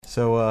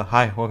So,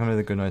 hi, welcome to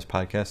the Good Noise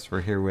Podcast. We're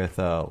here with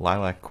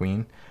Lilac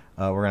Queen.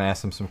 We're going to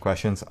ask them some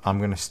questions. I'm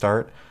going to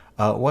start.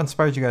 What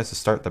inspired you guys to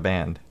start the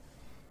band?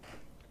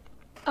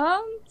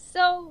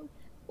 So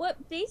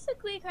what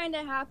basically kind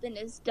of happened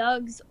is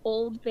Doug's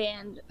old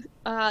band,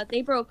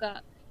 they broke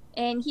up,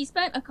 and he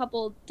spent a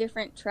couple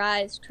different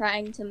tries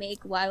trying to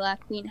make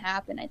Lilac Queen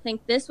happen. I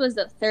think this was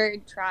the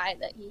third try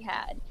that he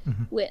had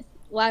with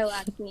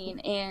Lilac Queen,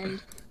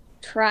 and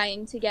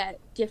trying to get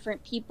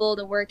different people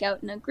to work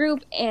out in a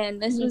group,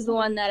 and this was the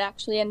one that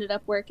actually ended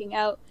up working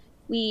out.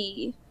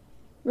 We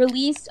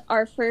released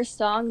our first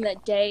song the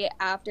day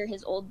after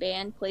his old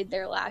band played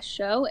their last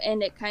show,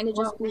 and it kind of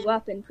just blew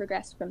up and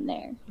progressed from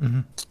there.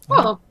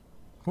 Oh.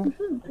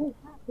 Cool.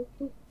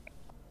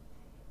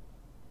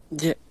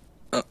 Yeah.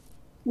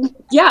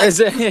 Yeah. Is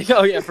it?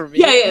 Oh yeah, for me.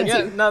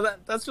 Yeah. No,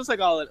 that's just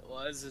like all it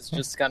was. It's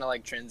just kind of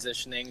like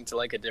transitioning to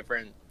like a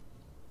different,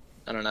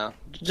 I don't know,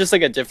 just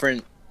like a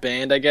different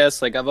band, I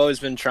guess. Like I've always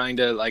been trying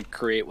to like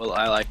create what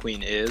Lilac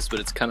Queen is, but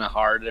it's kind of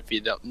hard if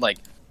you don't like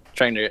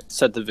trying to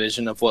set the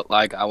vision of what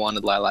like I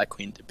wanted Lilac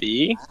Queen to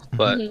be.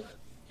 But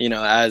you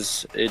know,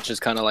 as it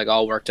just kind of like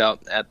all worked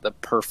out at the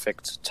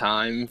perfect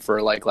time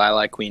for like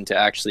Lilac Queen to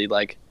actually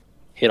like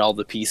hit all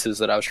the pieces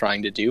that I was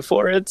trying to do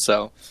for it.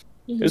 So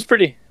it was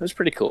pretty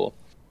cool.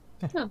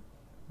 Yeah. All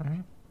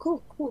right.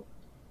 Cool.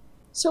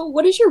 So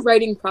what is your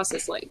writing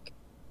process like?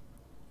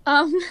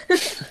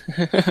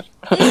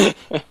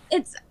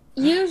 It's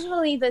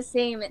usually the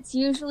same. It's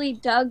usually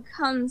Doug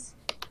comes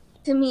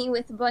to me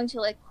with a bunch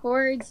of like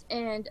chords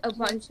and a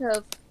bunch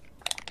of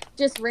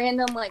just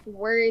random like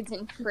words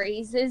and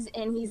phrases,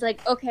 and he's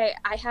like, okay,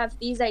 I have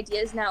these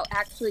ideas now,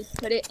 actually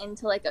put it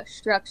into like a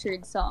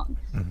structured song.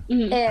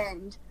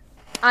 And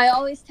I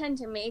always tend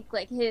to make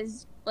like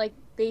his like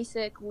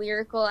basic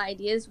lyrical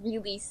ideas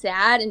really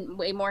sad and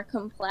way more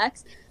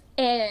complex,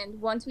 and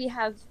once we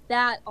have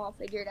that all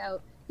figured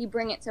out, we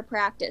bring it to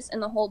practice,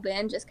 and the whole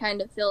band just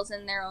kind of fills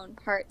in their own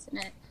parts, and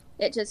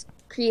it just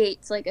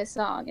creates like a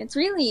song. It's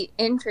really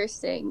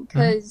interesting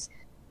because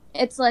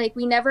it's like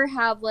we never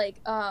have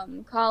like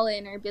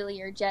Colin or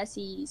Billy or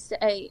Jesse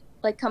say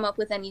like come up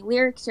with any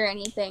lyrics or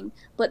anything,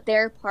 but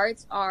their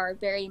parts are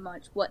very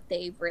much what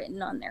they've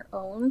written on their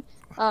own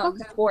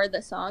for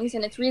the songs,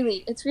 and it's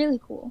really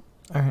cool.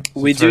 All right.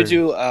 We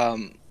do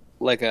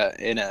like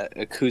an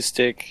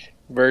acoustic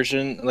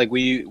version. Like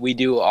we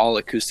do all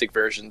acoustic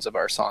versions of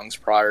our songs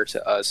prior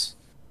to us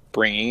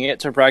bringing it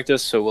to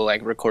practice. So we'll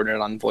like record it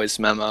on voice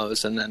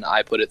memos, and then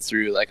I put it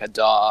through like a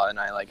DAW, and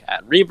I like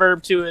add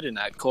reverb to it and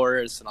add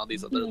chorus and all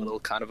these other little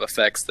kind of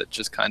effects that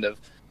just kind of,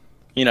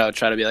 you know,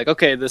 try to be like,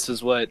 okay, this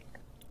is what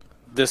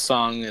this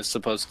song is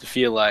supposed to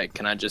feel like.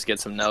 Can I just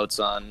get some notes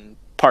on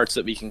parts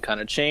that we can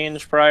kind of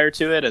change prior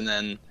to it, and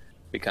then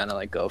we kind of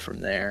like go from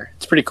there.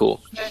 It's pretty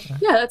cool.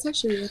 Yeah, that's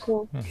actually really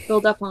cool.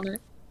 Build up on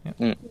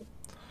it.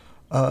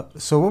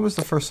 So what was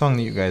the first song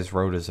that you guys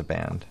wrote as a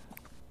band?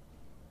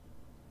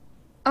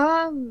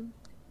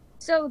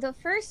 So the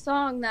first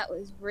song that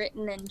was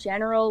written in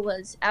general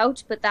was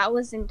Ouch, but that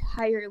was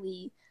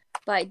entirely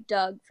by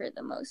Doug for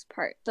the most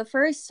part. The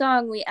first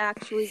song we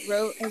actually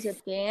wrote as a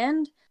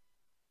band,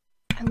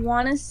 I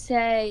want to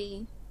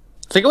say...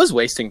 I think it was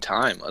Wasting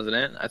Time, wasn't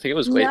it? I think it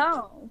was...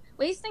 No,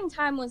 Wasting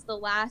Time was the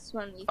last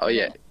one we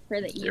finished for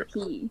the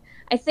EP.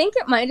 I think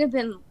it might have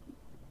been...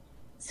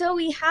 So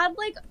we had,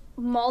 like,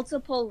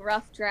 multiple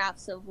rough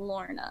drafts of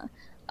Lorna.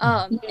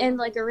 And,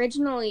 like,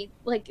 originally,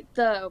 like,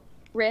 the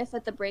riff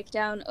at the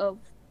breakdown of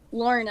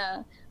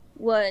Lorna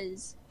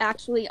was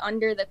actually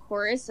under the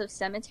chorus of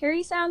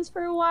Cemetery Sounds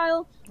for a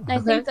while. And I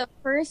think the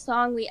first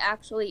song we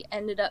actually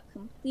ended up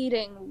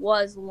completing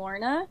was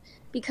Lorna,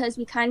 because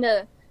we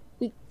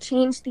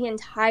changed the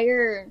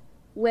entire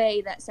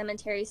way that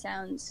Cemetery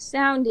Sounds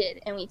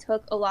sounded, and we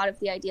took a lot of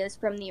the ideas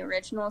from the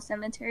original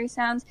Cemetery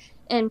Sounds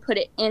and put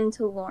it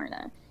into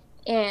Lorna.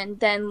 And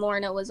then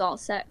Lorna was all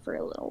set for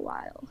a little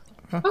while.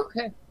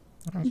 Okay.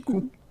 Oh,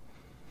 cool.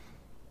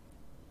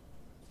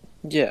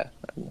 Yeah,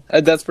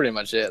 that's pretty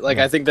much it. Like,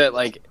 I think that,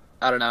 like,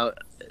 I don't know,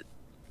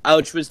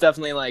 Ouch was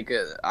definitely, like,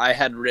 I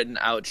had written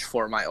Ouch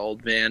for my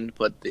old band,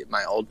 but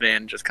my old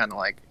band just kind of,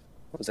 like,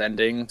 was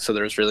ending, so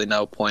there was really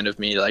no point of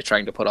me, like,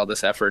 trying to put all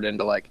this effort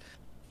into, like,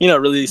 you know,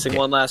 releasing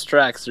one last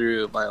track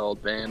through my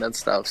old band and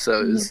stuff.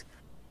 So it was,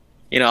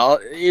 you know,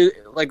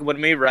 like,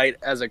 when we write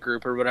as a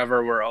group or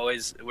whatever,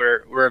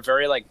 we're a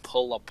very, like,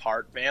 pull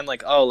apart band.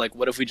 Like, oh, like,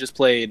 what if we just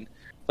played...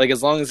 Like,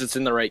 as long as it's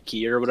in the right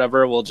key or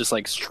whatever, we'll just,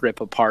 like,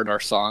 strip apart our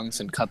songs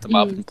and cut them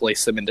up and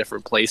place them in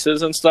different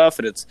places and stuff.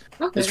 And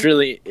it's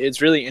really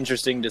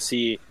interesting to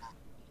see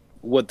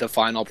what the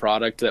final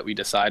product that we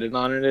decided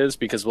on it is,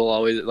 because we'll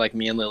always, like,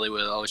 me and Lily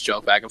will always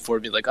joke back and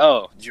forth, be like,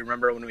 oh, do you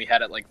remember when we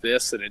had it like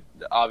this? And it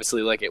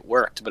obviously, like, it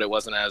worked, but it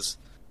wasn't as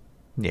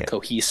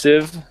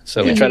cohesive.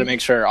 So we try to make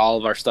sure all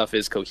of our stuff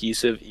is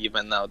cohesive,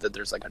 even though that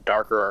there's, like, a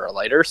darker or a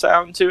lighter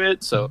sound to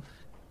it. So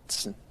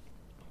it's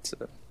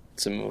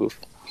a move.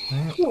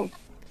 Cool.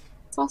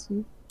 That's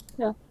awesome.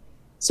 Yeah.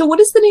 So what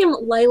does the name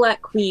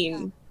Lilac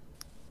Queen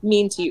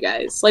mean to you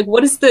guys? Like,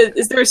 is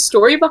there a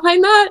story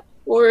behind that?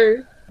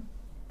 Or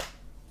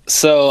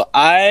So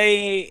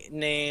I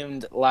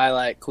named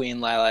Lilac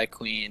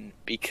Queen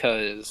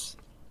because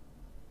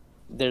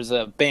there's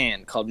a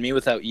band called Me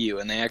Without You,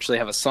 and they actually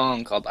have a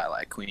song called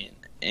Lilac Queen.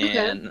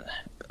 And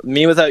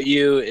Me Without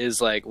You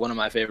is like one of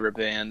my favorite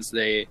bands.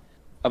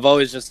 I've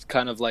always just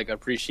kind of like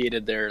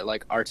appreciated their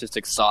like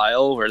artistic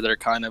style, where they're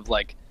kind of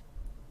like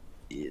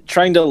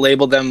trying to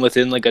label them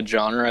within like a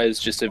genre is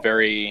just a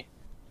very,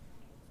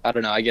 I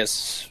don't know, I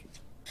guess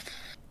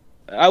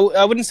I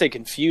wouldn't say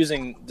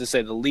confusing to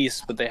say the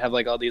least, but they have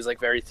like all these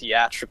like very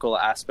theatrical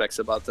aspects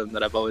about them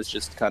that I've always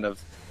just kind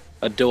of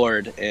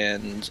adored.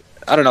 And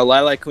I don't know,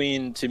 Lilac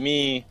Queen to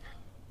me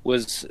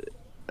was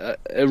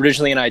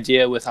originally an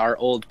idea with our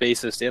old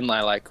bassist in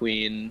Lilac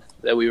Queen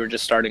that we were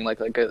just starting like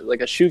a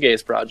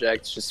shoegaze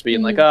project, just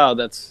being like, oh,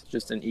 that's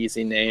just an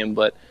easy name,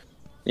 but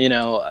you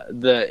know,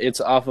 it's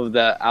off of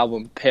the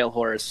album Pale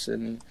Horse,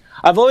 and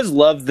I've always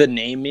loved the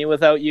name Me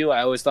Without You.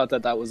 I always thought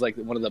that was like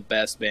one of the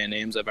best band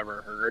names I've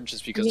ever heard,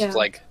 just because of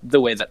like the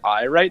way that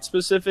I write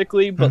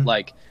specifically. But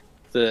like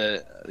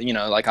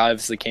like I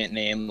obviously can't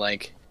name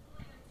like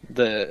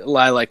the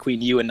Lilac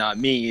Queen You and Not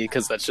Me,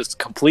 because that's just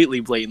completely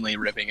blatantly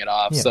ripping it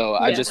off. Yeah. So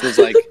I just was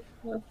like,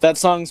 that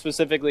song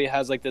specifically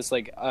has like this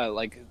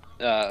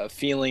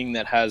feeling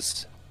that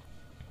has.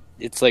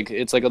 It's like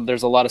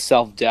there's a lot of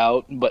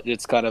self-doubt, but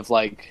it's kind of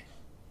like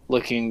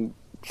looking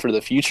for the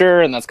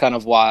future, and that's kind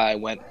of why I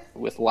went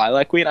with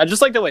Lilac Queen. I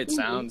just like the way it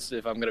sounds,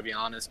 if I'm going to be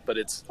honest, but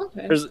it's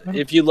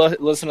if you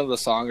listen to the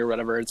song or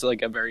whatever, it's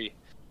like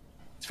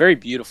it's very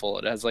beautiful.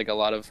 It has like a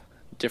lot of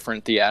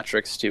different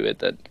theatrics to it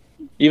that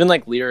even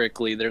like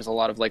lyrically, there's a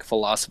lot of like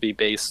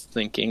philosophy-based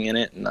thinking in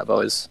it, and I've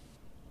always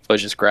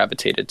just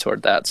gravitated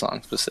toward that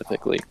song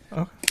specifically.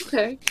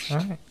 Okay. All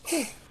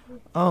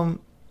right.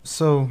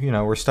 So, you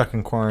know, we're stuck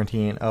in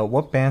quarantine.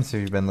 What bands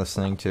have you been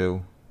listening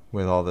to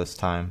with all this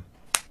time?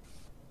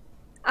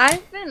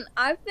 I've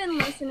been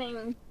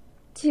listening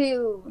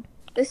to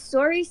The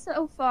Story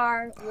So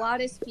Far, La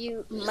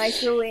Dispute,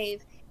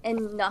 Microwave,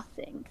 and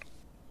Nothing.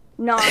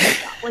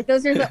 Non-stop. Like,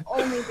 those are the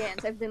only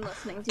bands I've been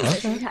listening to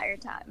this entire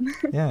time.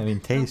 Yeah, I mean,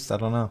 taste, I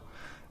don't know.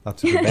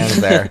 Lots of good bands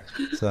there,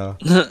 so.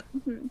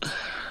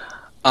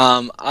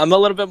 I'm a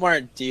little bit more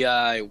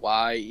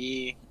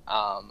DIY-y.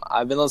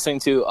 I've been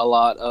listening to a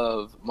lot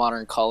of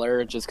Modern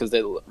Color just because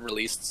they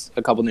released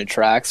a couple new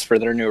tracks for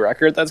their new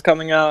record that's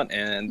coming out,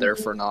 and they're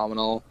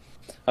phenomenal.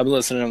 I've been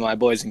listening to my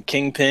boys in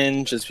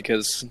Kingpin just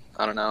because,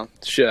 I don't know,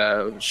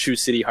 Shoe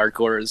City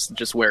Hardcore is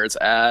just where it's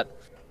at.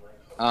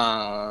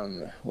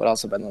 What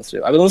else have I been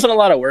listening to? I've been listening to a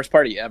lot of Worst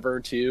Party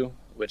Ever, too,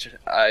 which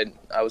I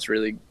was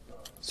really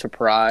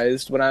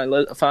surprised when I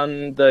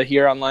found the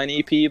Here Online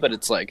EP, but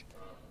it's like,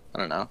 I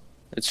don't know.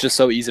 It's just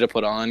so easy to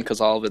put on because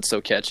all of it's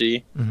so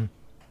catchy. Mm-hmm.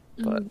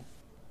 But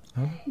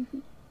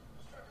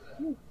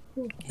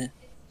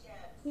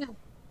yeah.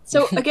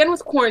 So again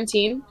with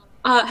quarantine,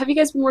 have you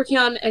guys been working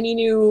on any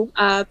new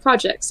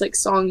projects like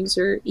songs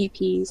or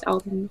EPs,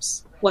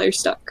 albums while you're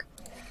stuck?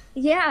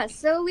 Yeah,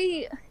 so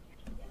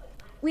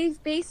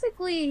we've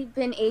basically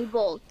been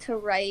able to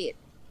write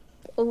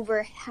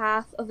over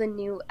half of a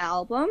new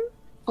album.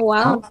 Oh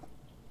wow.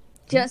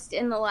 Just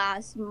in the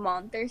last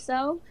month or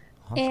so.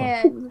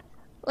 And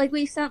like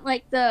we sent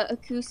like the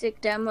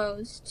acoustic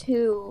demos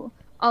to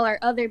all our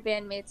other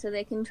bandmates so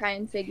they can try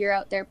and figure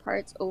out their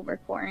parts over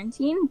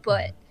quarantine,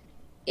 but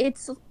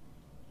it's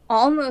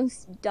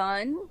almost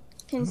done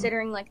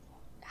considering like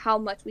how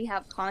much we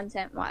have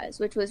content wise,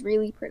 which was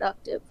really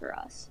productive for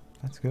us.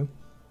 That's good.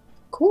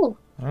 Cool.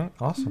 All right,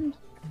 awesome.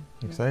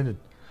 Excited.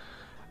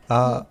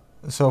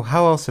 So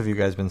how else have you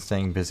guys been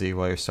staying busy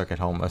while you're stuck at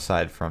home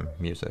aside from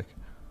music?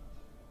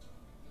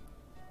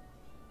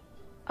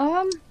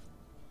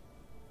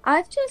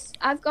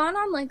 I've gone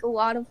on like a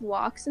lot of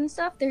walks and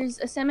stuff. There's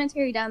a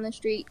cemetery down the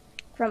street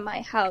from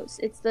my house.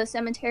 It's the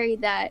cemetery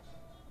that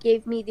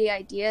gave me the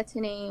idea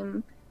to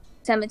name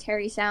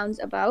Cemetery Sounds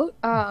About.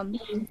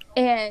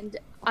 And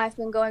I've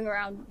been going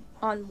around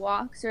on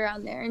walks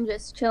around there and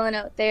just chilling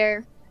out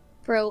there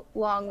for a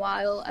long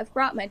while. I've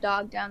brought my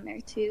dog down there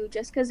too,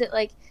 just because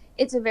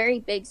it's a very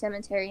big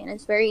cemetery and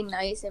it's very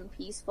nice and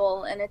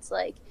peaceful, and it's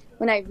like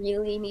when I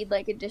really need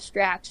like a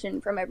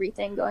distraction from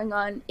everything going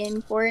on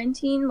in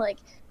quarantine, like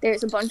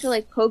there's a bunch of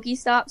like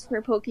Pokestops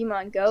for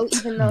Pokemon Go,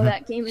 even though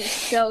that game is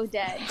so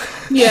dead.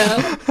 Yeah.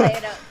 I play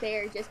it out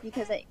there just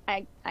because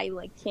I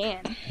like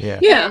can. Yeah.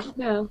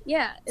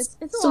 Yeah. It's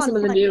still a lot something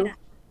of to fun. do.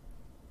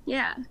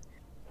 Yeah.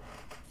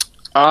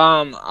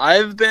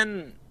 I've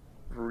been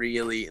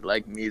really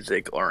like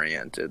music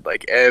oriented,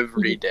 like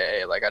every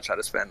day. Like I try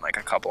to spend like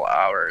a couple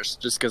hours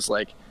just because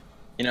like,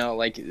 you know,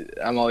 like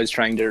I'm always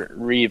trying to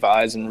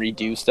revise and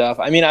redo stuff.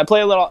 I mean, I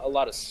play a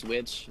lot of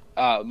Switch.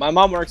 My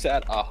mom works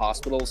at a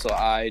hospital, so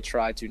I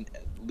try to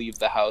leave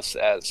the house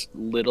as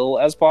little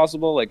as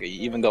possible, like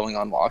even going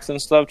on walks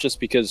and stuff, just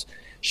because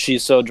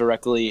she's so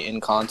directly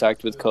in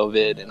contact with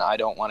COVID and I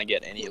don't want to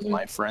get any of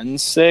my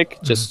friends sick.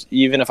 Just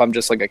even if I'm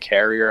just like a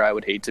carrier, I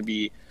would hate to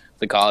be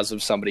the cause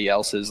of somebody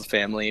else's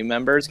family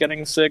members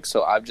getting sick.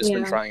 So I've just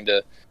been trying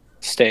to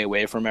stay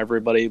away from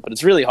everybody. But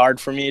it's really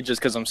hard for me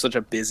just because I'm such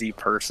a busy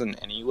person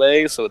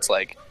anyway. So it's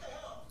like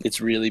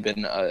it's really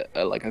been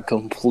a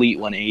complete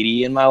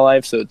 180 in my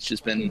life. So it's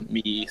just been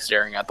me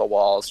staring at the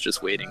walls,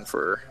 just waiting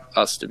for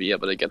us to be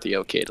able to get the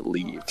okay to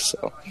leave.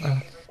 So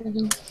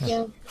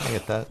Yeah. I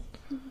get that.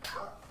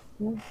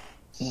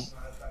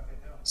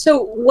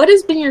 So, what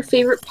has been your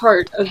favorite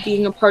part of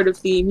being a part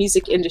of the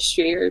music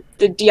industry or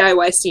the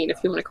DIY scene, if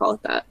you want to call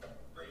it that?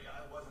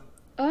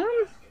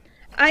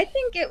 I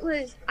think it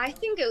was.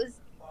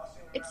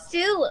 It's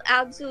still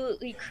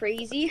absolutely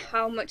crazy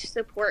how much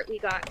support we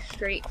got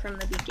straight from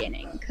the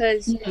beginning.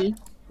 Because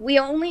we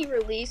only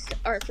released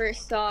our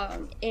first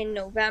song in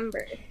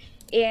November,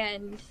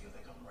 and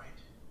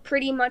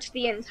pretty much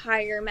the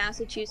entire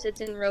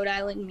Massachusetts and Rhode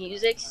Island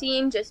music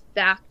scene just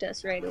backed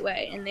us right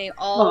away, and they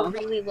all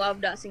really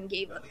loved us and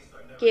gave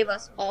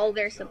us all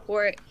their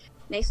support.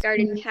 And they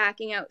started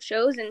packing out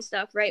shows and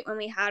stuff right when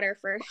we had our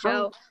first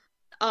show,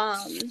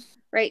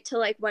 right to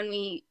like when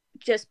we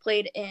just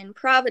played in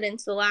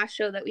Providence, the last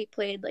show that we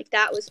played, like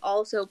that was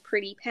also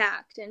pretty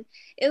packed, and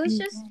it was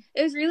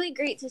it was really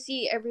great to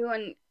see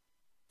everyone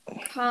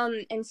come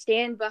and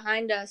stand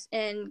behind us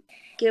and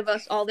give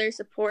us all their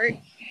support,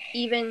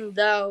 even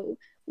though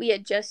we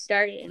had just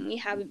started and we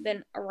haven't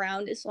been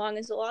around as long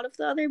as a lot of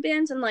the other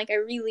bands. And like I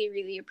really,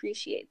 really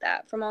appreciate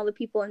that from all the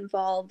people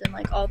involved and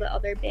like all the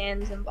other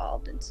bands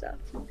involved and stuff.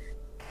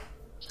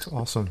 It's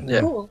awesome.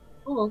 Yeah.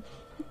 Cool.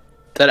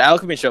 That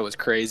Alchemy show was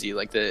crazy.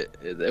 Like it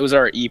was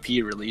our EP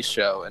release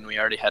show, and we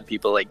already had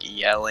people like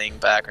yelling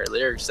back our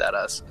lyrics at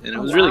us, and it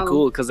was really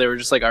cool because they were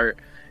just like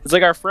it's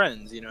like our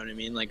friends, you know what I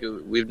mean? Like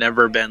we've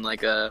never been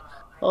like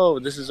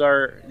these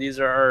are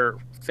our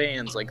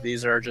fans. Like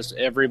these are just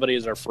everybody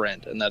is our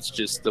friend, and that's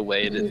just the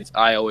way that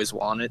I always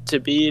want it to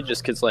be.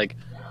 Just because like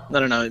I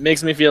don't know, it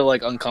makes me feel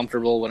like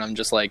uncomfortable when I'm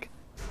just like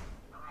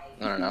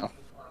I don't know,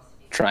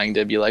 trying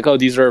to be like, oh,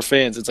 these are our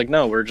fans. It's like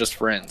no, we're just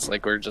friends.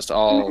 Like we're just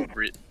all.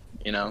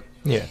 You know?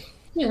 Yeah.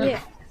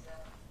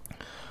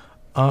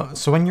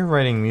 So when you're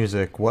writing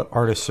music, what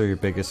artists are your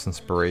biggest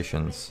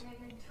inspirations?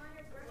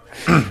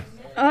 So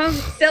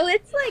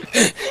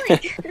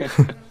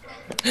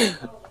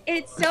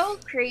it's so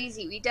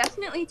crazy. We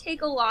definitely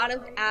take a lot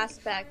of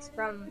aspects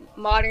from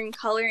Modern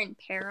Color and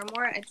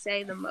Paramore, I'd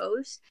say the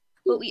most.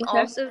 But we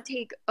also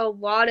take a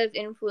lot of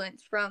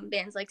influence from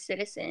bands like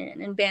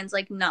Citizen and bands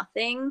like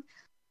Nothing.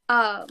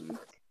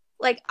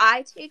 Like,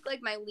 I take,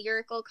 like, my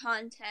lyrical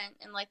content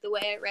and, like, the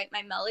way I write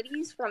my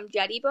melodies from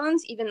Jetty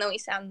Bones, even though we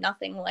sound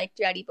nothing like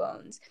Jetty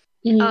Bones.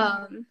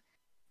 And,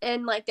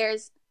 like,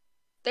 there's,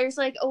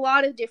 like, a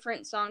lot of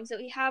different songs that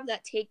we have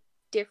that take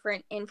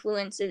different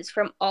influences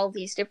from all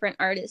these different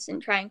artists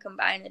and try and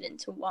combine it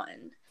into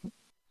one.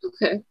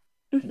 Okay.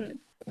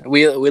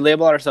 We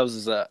label ourselves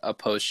as a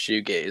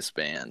post-shoegaze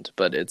band,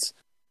 but it's,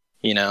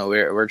 you know,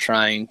 we're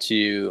trying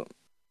to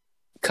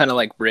kind of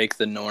like break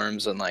the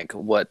norms on like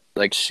what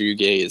like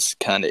shoegaze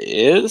kind of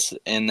is,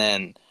 and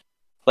then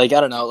like I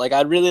don't know, like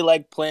I really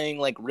like playing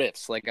like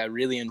riffs. Like I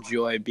really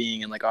enjoy being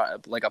in like a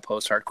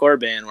post-hardcore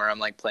band where I'm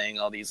like playing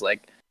all these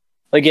like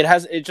I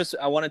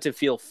want it to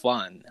feel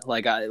fun.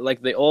 Like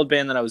the old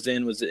band that I was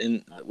in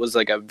was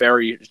like a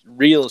very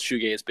real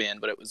shoegaze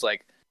band, but it was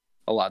like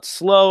a lot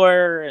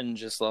slower and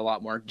just a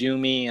lot more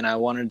doomy. And I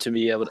wanted to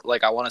be able to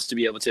I want us to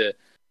be able to,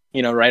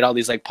 you know, write all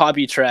these like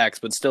poppy tracks,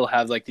 but still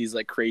have like these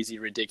like crazy,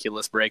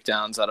 ridiculous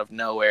breakdowns out of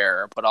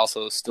nowhere, but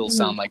also still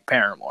sound like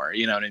Paramore.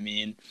 You know what I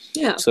mean?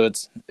 Yeah. So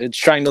it's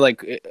trying to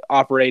like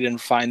operate and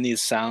find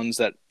these sounds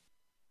that,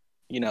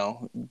 you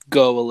know,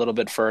 go a little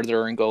bit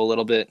further and go a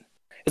little bit.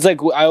 It's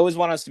like I always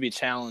want us to be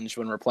challenged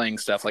when we're playing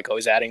stuff, like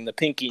always adding the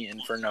pinky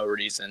in for no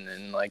reason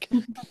and like,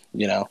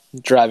 you know,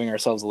 driving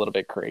ourselves a little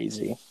bit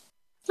crazy.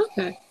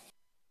 Okay.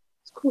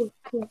 Cool.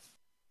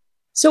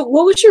 So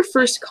what was your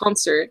first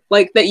concert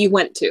like that you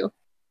went to?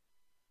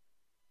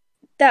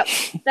 That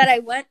I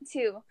went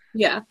to.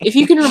 Yeah, if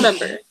you can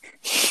remember.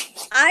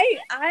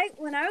 I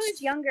when I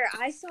was younger,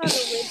 I saw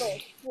the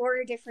Wiggles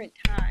 4 different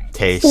times.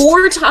 Taste.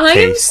 4 times?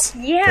 Taste.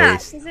 Yeah,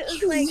 Taste. because it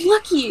was like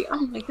lucky.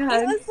 Oh my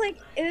god.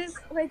 It was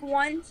like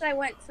once I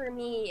went for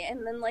me,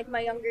 and then like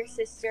my younger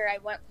sister, I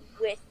went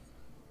with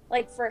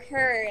like for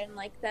her, and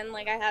like then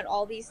like I had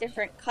all these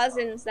different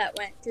cousins that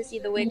went to see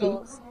the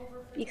Wiggles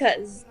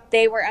because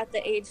they were at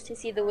the age to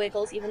see the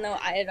Wiggles, even though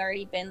I had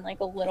already been like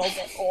a little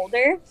bit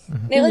older.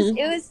 It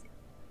was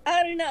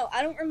I don't know.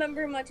 I don't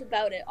remember much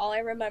about it. All I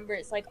remember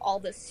is like all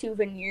the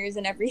souvenirs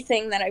and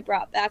everything that I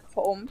brought back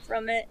home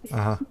from it.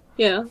 Yeah.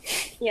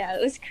 Yeah,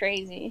 it was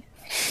crazy.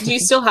 Do you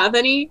still have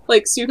any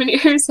like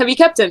souvenirs? Have you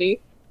kept any?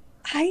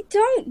 I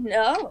don't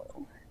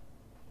know.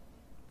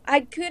 I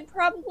could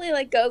probably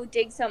like go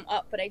dig some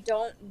up, but I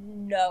don't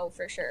know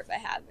for sure if I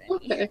have any.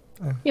 Okay.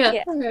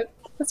 Yeah. Okay.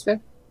 That's fair.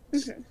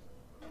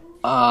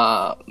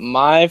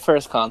 My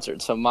first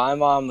concert. So my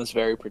mom was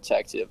very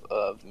protective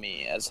of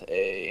me as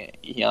a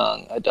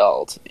young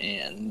adult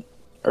and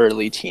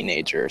early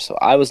teenager. So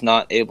I was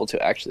not able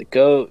to actually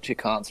go to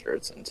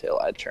concerts until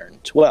I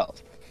turned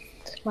 12.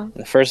 Wow.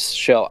 The first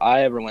show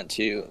I ever went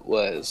to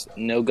was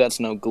No Guts,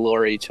 No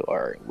Glory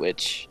tour,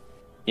 which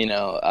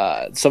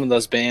some of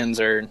those bands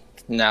are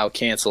now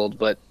canceled,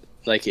 but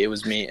like it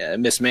was me,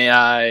 Miss May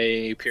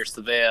I, Pierce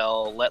the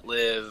Veil, Let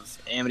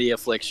Live, Amity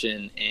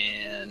Affliction,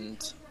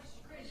 and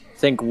I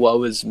think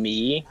Woe Is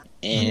Me.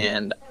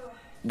 And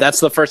that's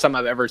the first time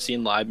I've ever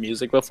seen live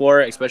music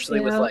before, especially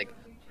with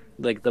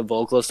like the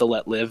vocalist of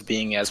Let Live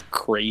being as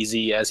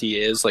crazy as he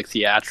is, like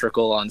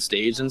theatrical on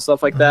stage and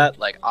stuff like that.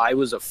 Like I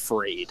was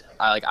afraid.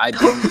 I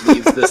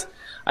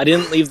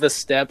didn't leave the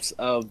steps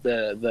of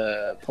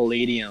the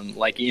Palladium.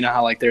 Like, you know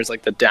how like there's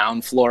like the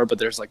down floor, but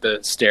there's like the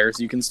stairs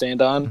you can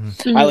stand on.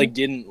 Mm-hmm. I like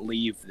didn't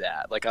leave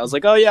that. Like I was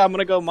like, oh yeah, I'm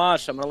gonna go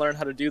mosh. I'm gonna learn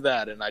how to do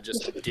that, and I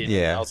just didn't.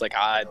 Yeah. I was like,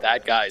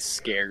 that guy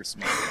scares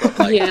me. But,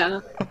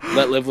 like,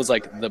 Let Live was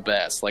like the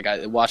best. Like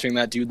watching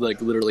that dude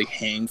like literally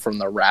hang from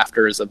the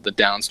rafters of the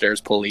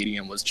downstairs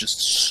Palladium was just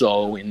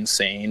so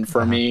insane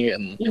for me,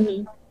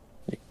 and.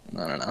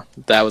 I don't know.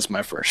 That was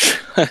my first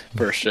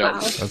show. Wow.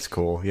 That's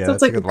cool. Yeah,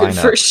 Sounds that's like a good a good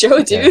lineup. first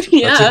show, dude.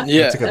 Yeah,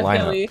 That's a good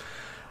definitely.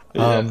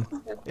 lineup.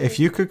 If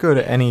you could go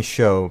to any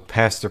show,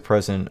 past or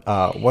present,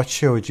 what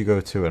show would you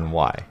go to and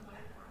why?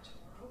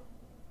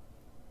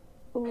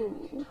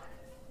 Ooh.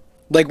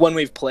 Like one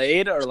we've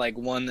played, or like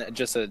one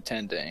just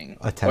attending,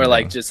 or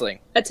like just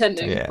like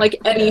Attending, Yeah.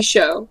 like any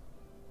show,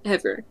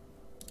 ever.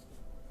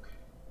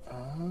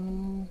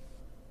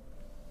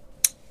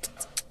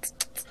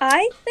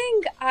 I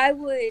think I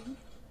would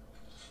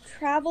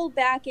travel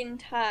back in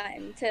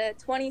time to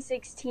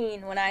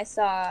 2016 when I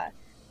saw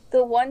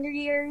the Wonder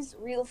Years,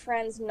 Real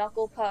Friends,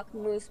 Knuckle Puck,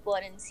 Moose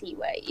Blood, and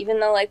Seaway. Even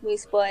though like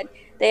Moose Blood,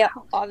 they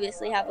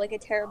obviously have like a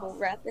terrible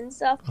rep and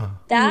stuff.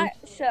 That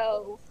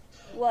show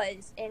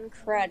was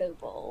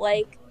incredible.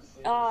 Like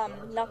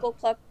Knuckle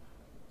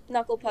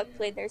Puck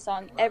played their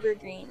song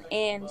Evergreen,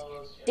 and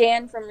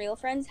Dan from Real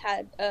Friends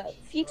had a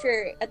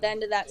feature at the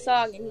end of that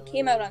song, and he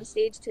came out on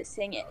stage to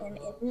sing it, and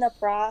in the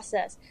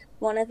process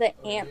one of the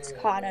amps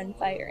caught on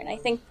fire, and I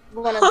think it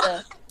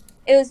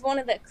was one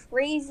of the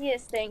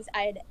craziest things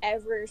I had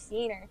ever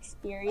seen or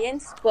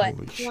experienced, but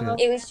Holy shit.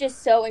 it was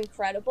just so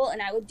incredible,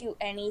 and I would do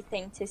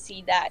anything to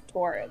see that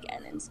tour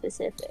again in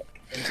specific.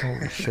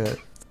 Holy shit.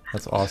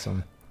 That's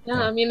awesome.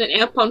 Yeah, I mean, an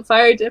amp on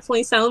fire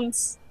definitely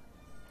sounds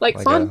like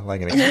fun.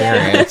 Like an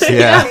experience.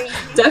 Yeah.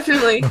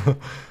 Definitely.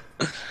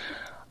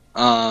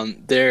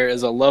 There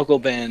is a local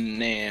band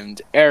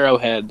named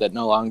Arrowhead that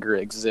no longer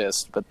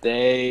exists, but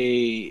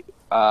they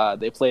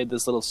played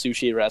this little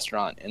sushi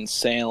restaurant in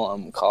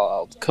Salem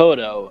called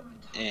Kodo,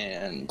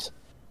 and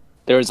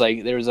there was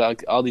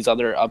all these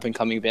other up and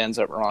coming bands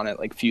that were on it,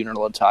 like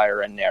Funeral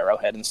Attire and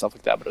Arrowhead and stuff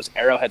like that. But it was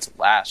Arrowhead's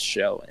last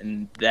show,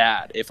 and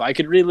if I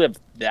could relive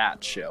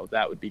that show,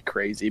 that would be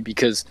crazy,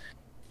 because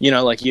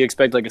like you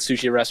expect like a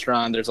sushi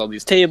restaurant, there's all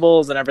these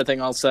tables and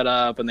everything all set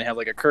up, and they have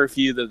like a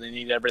curfew that they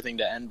need everything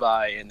to end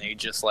by, and they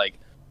just like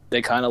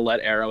they kind of let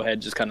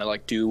Arrowhead just kind of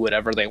like do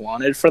whatever they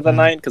wanted for the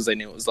night because they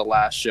knew it was the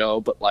last show.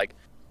 But like,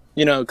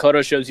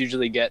 Kodo shows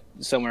usually get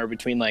somewhere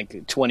between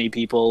like 20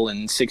 people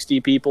and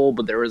 60 people,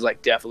 but there was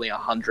like definitely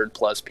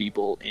 100+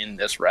 people in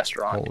this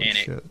restaurant. Holy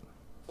shit.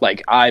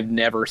 Like I've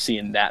never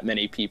seen that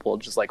many people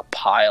just like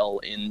pile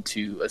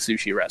into a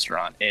sushi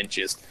restaurant and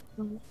just,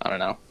 I don't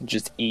know,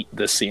 just eat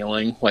the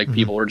ceiling. Like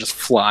people were just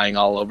flying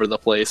all over the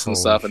place and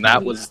stuff. And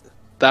that was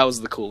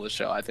the coolest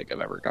show I think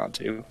I've ever gone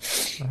to.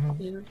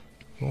 Yeah.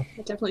 Cool.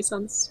 It definitely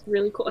sounds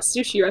really cool. A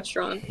sushi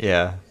restaurant.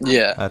 Yeah.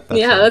 Yeah.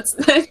 That's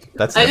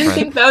I didn't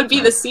think that would be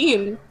the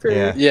scene for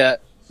yeah.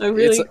 a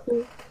really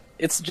cool.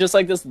 It's just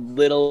like this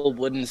little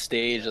wooden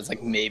stage that's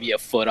like maybe a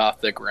foot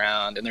off the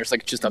ground, and there's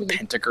like just a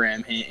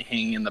pentagram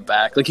hanging in the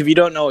back. Like if you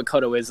don't know what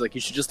Kodo is, like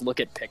you should just look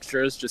at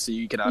pictures just so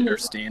you can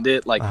understand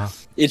it. Like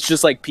it's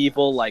just like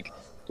people like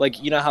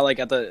how like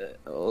at the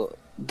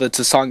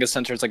Tsonga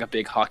Center is like a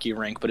big hockey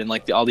rink, but in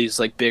like all these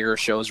like bigger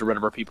shows or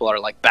whatever, people are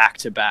like back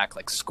to back,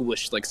 like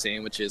squished like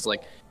sandwiches.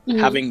 Like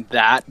having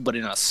that, but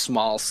in a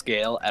small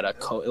scale at a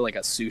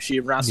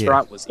sushi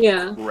restaurant was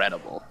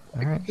incredible.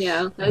 Right.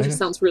 Yeah, that just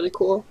sounds really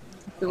cool.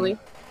 Definitely.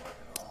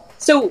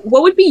 So,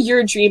 what would be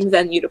your dream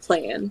venue to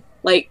play in?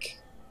 Like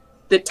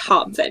the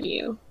top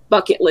venue,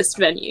 bucket list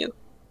venue.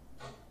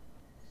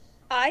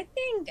 I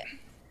think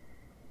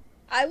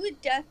I would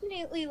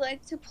definitely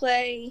like to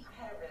play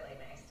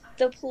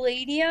the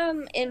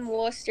Palladium in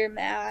Worcester,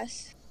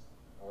 Mass.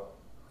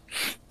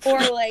 Or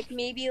like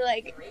maybe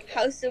like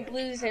House of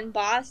Blues in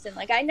Boston.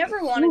 Like I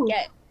never want to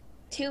get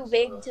too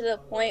big to the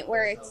point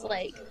where it's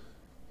like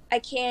I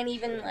can't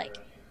even like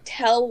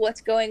tell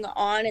what's going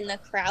on in the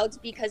crowds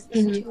because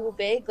it's too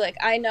big. Like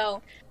I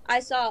know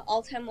I saw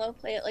All Time Low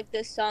play at like the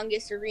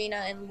Songus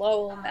Arena in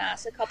Lowell,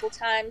 Mass a couple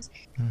times,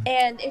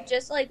 and it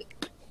just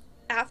like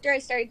after I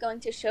started going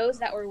to shows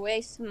that were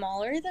way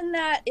smaller than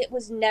that, it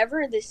was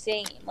never the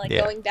same. Like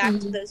going back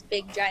to those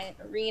big giant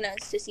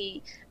arenas to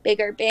see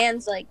bigger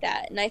bands like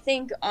that. And I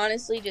think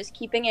honestly just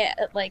keeping it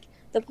at like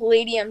the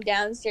Palladium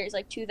downstairs,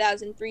 like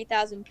 2,000,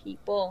 3,000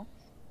 people,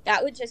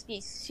 that would just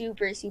be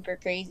super, super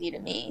crazy to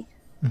me.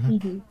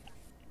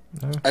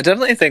 I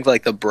definitely think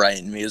like the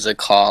Brighton Music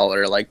Hall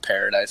or like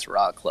Paradise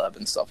Rock Club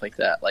and stuff like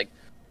that. Like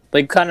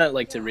like kind of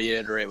like to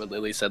reiterate what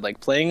Lily said, like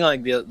playing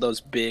like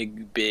those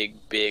big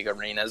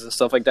arenas and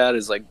stuff like that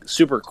is like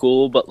super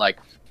cool. But like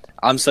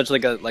I'm such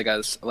like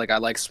I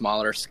like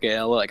smaller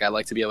scale. Like I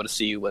like to be able to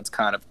see what's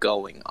kind of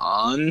going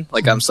on.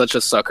 Like I'm such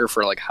a sucker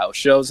for like house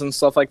shows and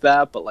stuff like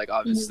that. But like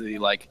obviously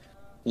like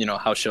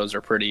house shows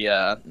are pretty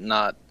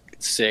not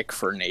sick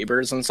for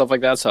neighbors and stuff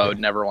like that. So I would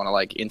never want to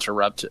like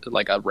interrupt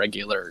like a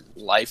regular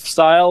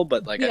lifestyle.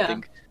 But like I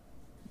think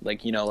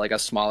like like a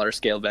smaller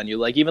scale venue,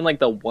 like even like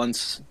the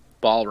Once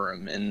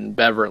Ballroom in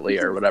Beverly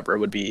or whatever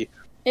would be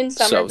In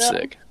so Somerville.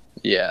 sick.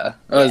 Yeah.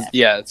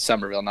 It's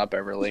Somerville, not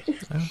Beverly.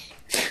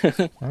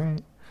 All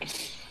right.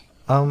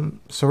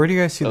 So where do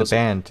you guys see the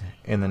band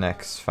in the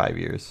next 5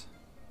 years?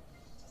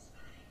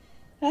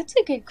 That's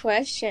a good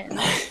question.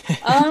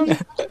 Honestly,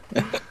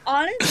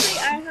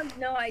 I have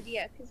no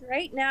idea, because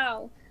right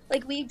now,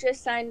 like, we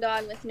just signed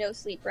on with No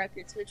Sleep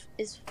Records, which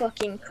is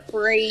fucking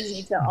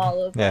crazy to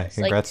all of Yeah, us.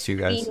 congrats to you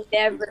guys. We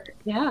never,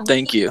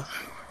 Thank you.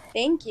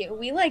 thank you.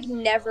 We, like,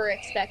 never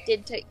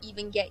expected to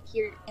even get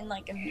here in,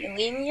 like, a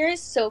million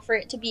years, so for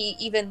it to be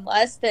even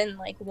less than,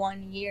 like,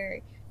 1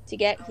 year to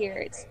get here,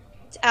 it's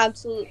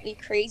absolutely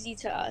crazy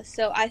to us.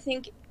 So I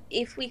think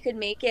if we could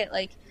make it,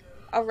 like,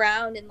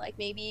 around and like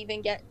maybe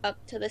even get up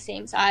to the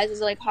same size as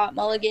like Hot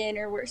Mulligan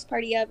or Worst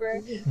Party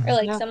Ever or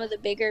like some of the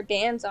bigger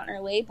bands on our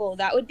label,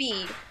 that would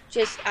be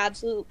just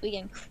absolutely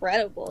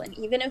incredible. And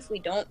even if we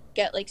don't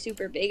get like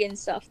super big and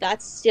stuff,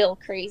 that's still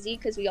crazy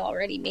because we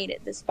already made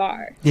it this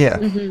far. Yeah.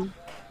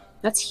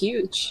 That's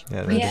huge.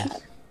 Yeah.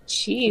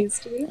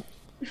 Jeez, dude.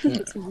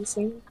 That's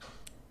amazing.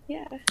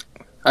 Yeah.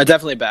 I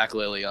definitely back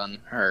Lily on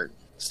her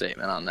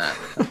statement on that.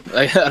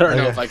 Like, I don't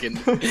know if I can.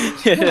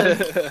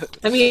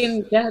 I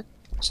mean, yeah,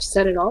 she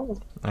said it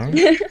all. All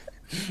right.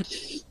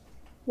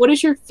 What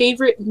is your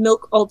favorite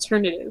milk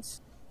alternative?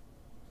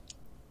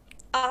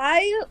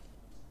 I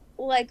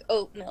like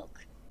oat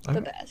milk the Okay.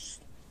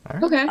 best. All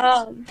right. Okay.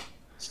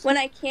 When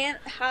I can't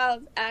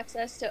have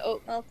access to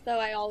oat milk, though,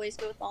 I always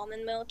go with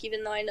almond milk,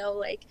 even though I know,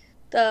 like,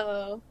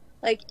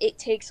 it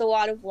takes a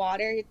lot of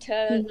water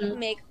to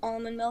make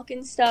almond milk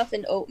and stuff,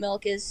 and oat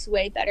milk is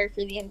way better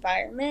for the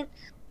environment.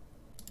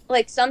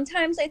 Like,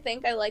 sometimes I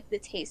think I like the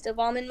taste of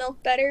almond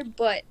milk better,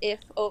 but if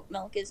oat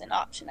milk is an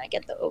option, I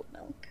get the oat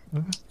milk.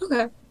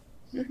 Okay.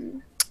 Mm-hmm.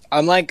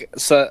 I'm like,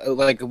 so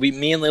like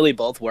me and Lily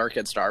both work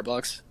at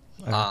Starbucks.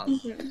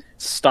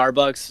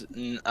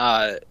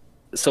 Starbucks,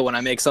 so when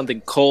I make something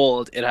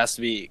cold, it has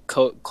to be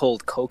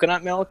cold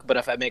coconut milk. But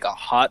if I make a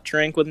hot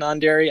drink with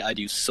non-dairy, I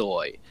do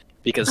soy,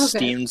 because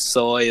steamed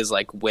soy is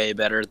like way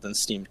better than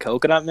steamed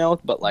coconut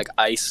milk. But like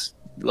iced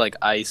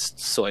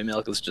soy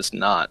milk is just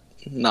not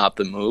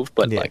the move.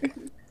 But like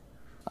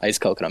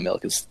iced coconut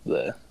milk is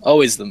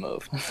always the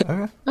move.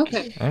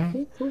 Okay.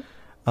 All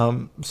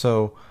right.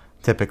 So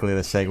typically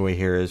the segue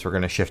here is we're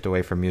going to shift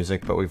away from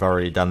music, but we've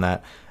already done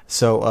that.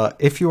 So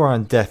if you were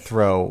on death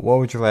row, what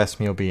would your last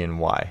meal be and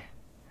why?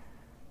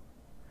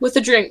 With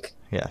a drink.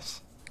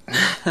 Yes.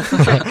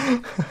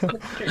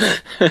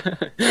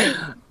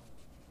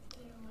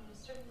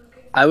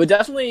 I would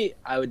definitely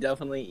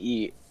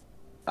eat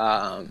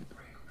a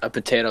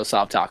potato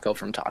soft taco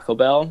from Taco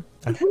Bell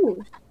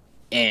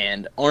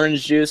and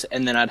orange juice,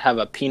 and then I'd have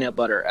a peanut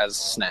butter as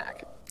a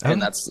snack.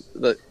 And that's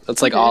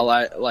like all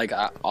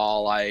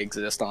I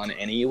exist on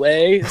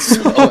anyway.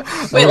 So,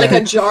 wait, like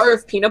a jar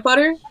of peanut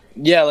butter?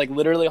 Yeah, like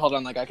literally. Hold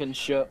on, like I can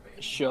show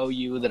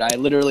you that I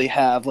literally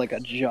have like a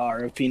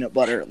jar of peanut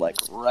butter like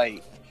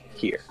right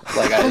here.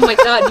 Like oh my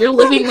god, you're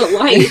living the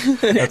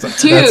life, dude.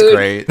 That's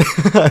great.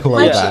 I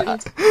love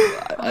that.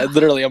 I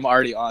literally am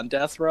already on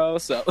death row,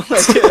 so.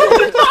 Like,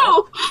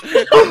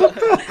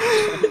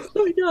 oh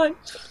my god.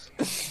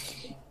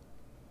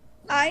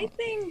 I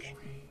think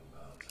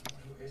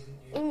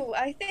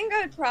I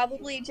would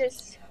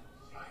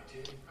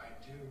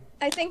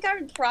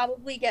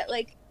probably get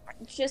like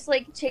just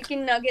like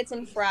chicken nuggets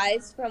and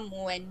fries from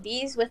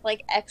Wendy's with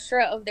like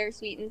extra of their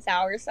sweet and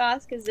sour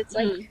sauce, because it's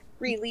like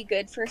really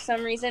good for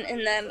some reason.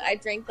 And then I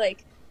drink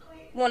like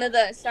one of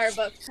the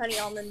Starbucks honey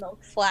almond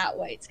milk flat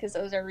whites, because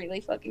those are really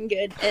fucking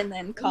good, and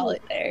then call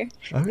it there.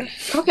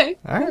 Okay.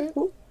 All right.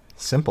 Cool.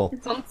 Simple.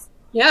 Sounds,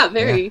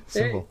 very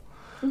simple.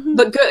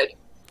 but good.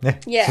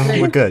 Yeah.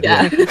 Simple but good.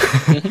 Yeah.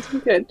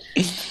 Good.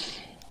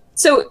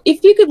 So,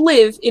 if you could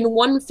live in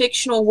one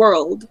fictional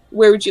world,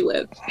 where would you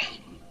live?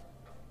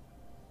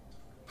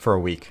 For a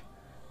week.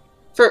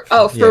 For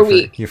a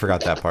week. You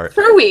forgot that part.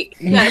 For a week.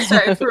 Yeah,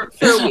 sorry, for a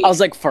week. I was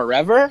like,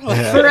 forever?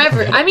 Yeah.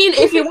 Forever. I mean,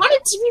 if you want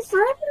it to be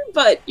forever,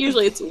 but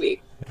usually it's a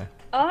week.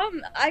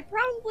 I'd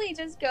probably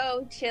just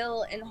go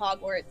chill in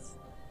Hogwarts.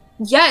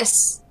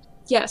 Yes.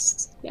 Yeah.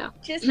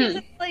 Just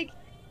because like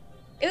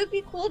it would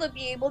be cool to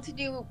be able to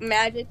do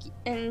magic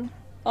and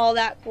all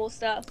that cool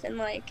stuff, and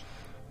like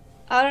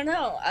I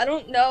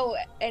don't know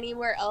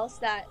anywhere else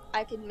that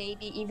I could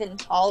maybe even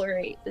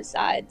tolerate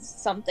besides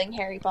something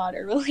Harry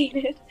Potter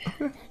related.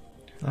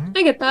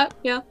 I get that.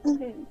 Yeah.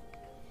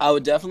 I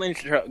would definitely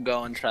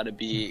go and try to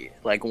be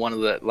like one of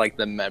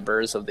the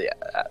members of the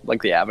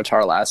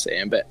Avatar Last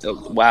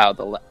Airbender. Wow,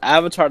 the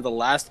Avatar The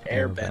Last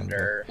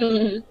Airbender.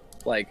 Mm-hmm.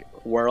 Like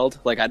world.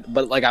 Like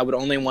I would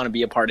only want to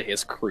be a part of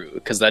his crew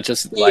because that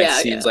just like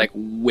seems like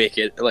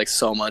wicked, like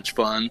so much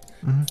fun.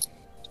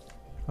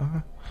 Okay.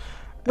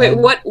 Wait,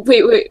 what?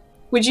 Wait.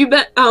 Would you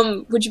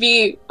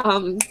be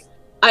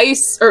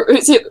ice, or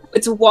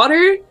it's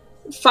water,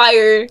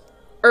 fire,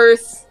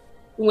 earth,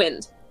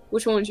 wind?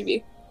 Which one would you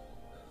be?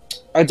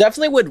 I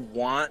definitely would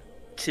want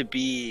to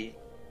be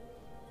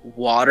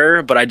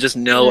water, but I just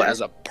know as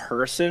a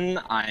person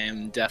I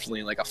am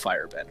definitely like a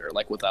firebender,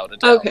 like without a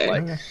doubt.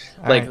 Okay.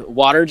 Like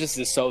water just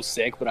is so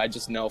sick, but I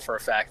just know for a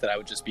fact that I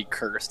would just be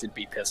cursed and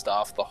be pissed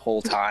off the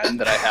whole time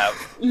that I have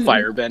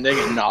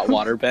firebending and not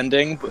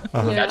waterbending. But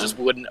like, I just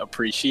wouldn't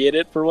appreciate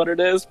it for what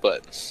it is.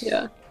 But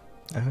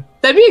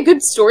that'd be a good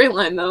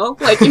storyline though.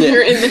 Like if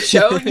you're in the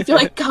show, you'd be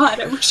like, God,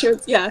 I wish I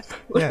was. Yeah.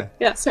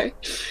 Sorry.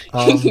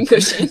 You can go,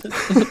 Shane.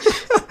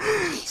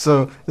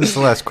 So this is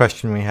the last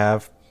question we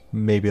have.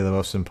 Maybe the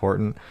most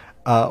important.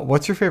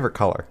 What's your favorite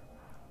color?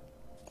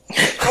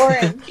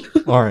 Orange.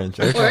 Orange.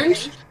 Okay.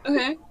 Orange.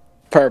 Okay.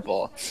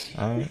 Purple.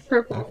 All right.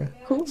 Purple. Okay.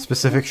 Cool.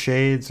 Specific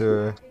shades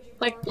or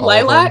Like all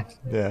of lilac.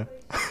 them?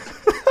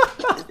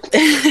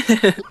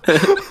 Yeah.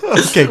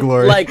 Okay,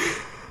 Glory. Like,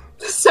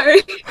 Sorry,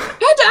 I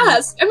had to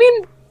ask. I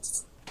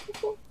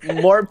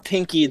mean, more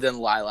pinky than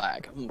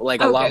lilac.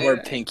 Like a lot more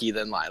Okay. pinky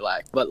than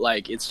lilac. But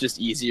like, it's just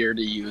easier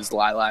to use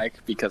lilac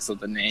because of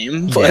the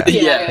name. But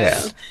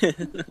yeah.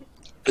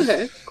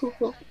 Okay. Cool.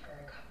 All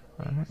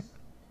right.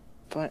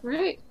 But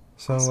Right.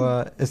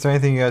 So, is there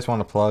anything you guys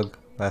want to plug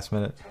last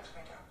minute?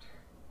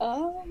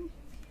 I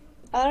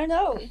don't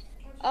know.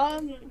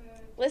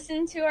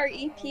 Listen to our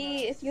EP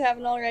if you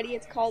haven't already.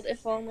 It's called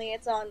If Only.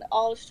 It's on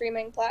all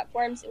streaming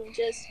platforms, and we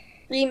just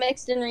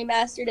remixed and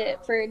remastered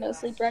it for No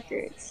Sleep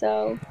Records.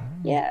 So,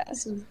 yeah.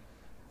 So,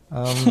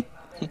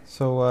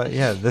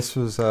 this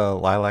was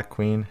Lilac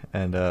Queen,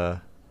 and,